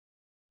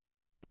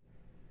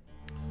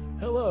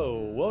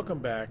Welcome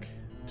back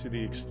to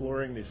the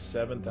Exploring the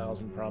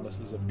 7,000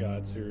 Promises of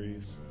God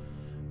series.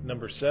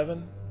 Number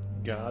 7,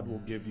 God will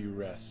give you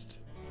rest.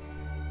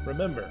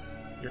 Remember,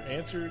 your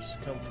answers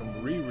come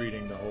from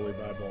rereading the Holy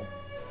Bible,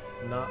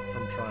 not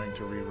from trying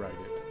to rewrite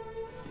it.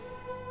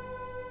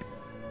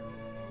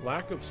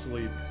 Lack of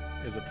sleep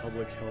is a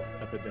public health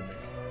epidemic.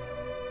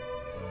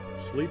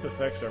 Sleep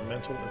affects our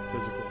mental and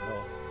physical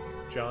health.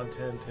 John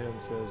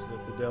 10:10 says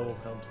that the devil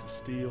comes to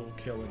steal,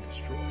 kill, and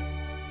destroy.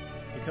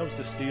 He comes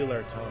to steal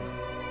our time,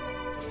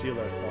 to steal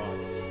our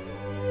thoughts.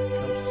 He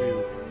comes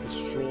to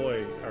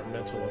destroy our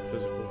mental and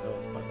physical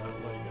health by not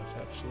letting us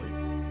have sleep.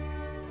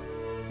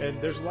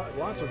 And there's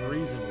lots of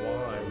reason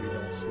why we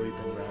don't sleep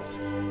and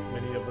rest.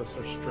 Many of us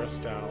are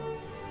stressed out.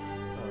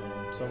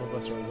 Some of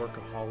us are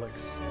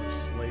workaholics, we're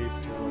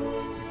slave to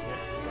work, we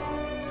can't stop.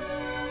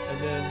 And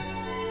then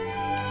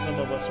some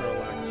of us are a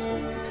lack of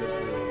sleep because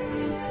we're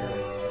new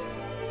parents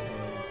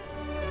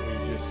and we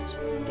just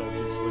don't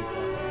get sleep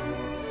all night.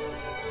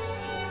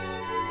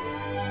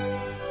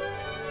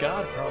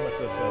 God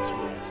promises us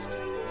rest.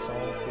 Psalm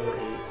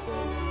 4:8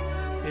 says,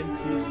 "In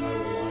peace I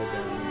will lie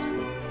down and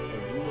sleep, for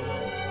you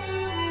alone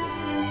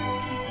will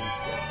keep me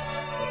safe."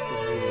 That's the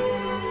New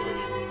Living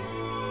Translation.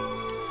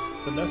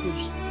 The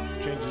message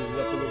changes it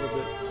up a little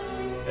bit.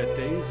 At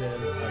day's end,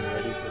 I'm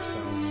ready for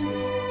sound sleep.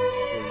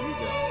 Where you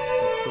go,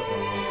 to put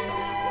my life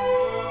back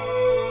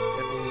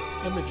together. And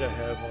the image I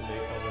have on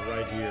the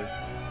right here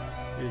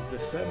is the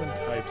 7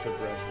 types of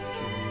rest that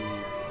you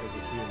need as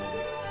a human.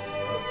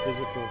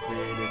 Physical,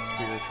 creative,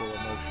 spiritual,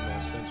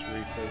 emotional,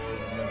 sensory, social,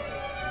 and mental.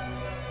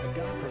 And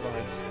God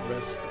provides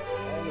rest for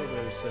all of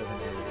those 7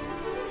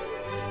 areas.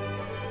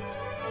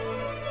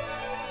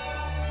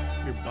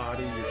 Your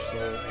body, your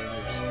soul, and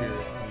your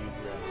spirit need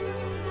rest.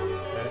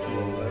 Matthew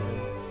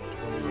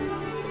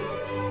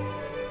 11:28-30.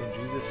 And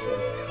Jesus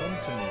said, "Come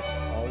to me,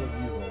 all of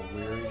you who are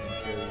weary and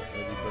carry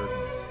heavy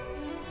burdens,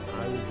 and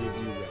I will give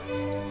you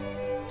rest.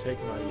 Take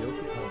my yoke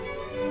upon you,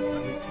 and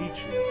let me teach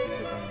you,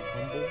 because I am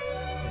humble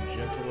and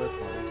gentle at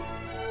heart,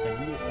 and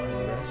you will find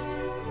rest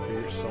for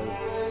your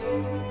souls.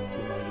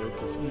 For my yoke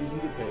is easy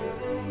to bear,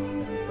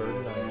 and the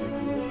burden I give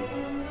you is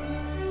light."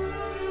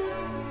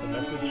 The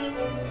message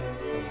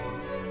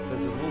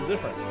says it a little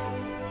different.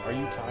 Are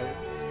you tired,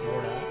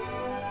 worn out,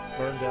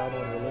 burned out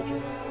on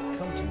religion?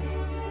 Come to me.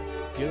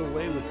 Get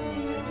away with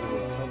me, and you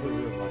will recover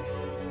your life.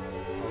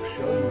 I'll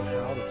show you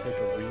how to take a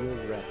real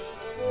rest.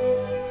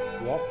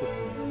 Walk with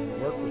me and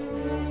work with me.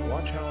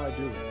 Watch how I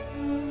do it.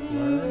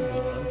 Learn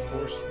the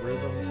unforced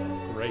rhythms of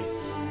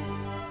grace.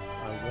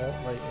 I won't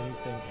lay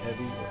anything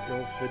heavy or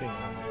ill-fitting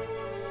on you.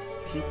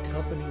 Keep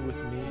company with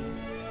me,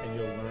 and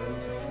you'll learn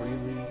to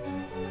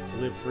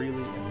live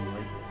freely and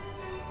lightly.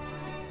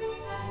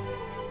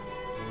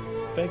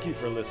 Thank you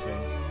for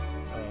listening.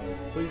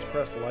 Please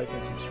press like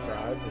and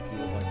subscribe if you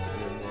would like to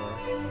hear more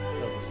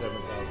of the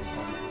 7,000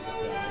 Promises of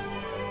God.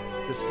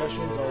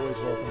 Discussions always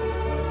welcome in the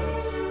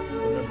comments.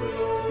 Remember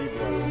to be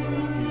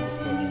blessed.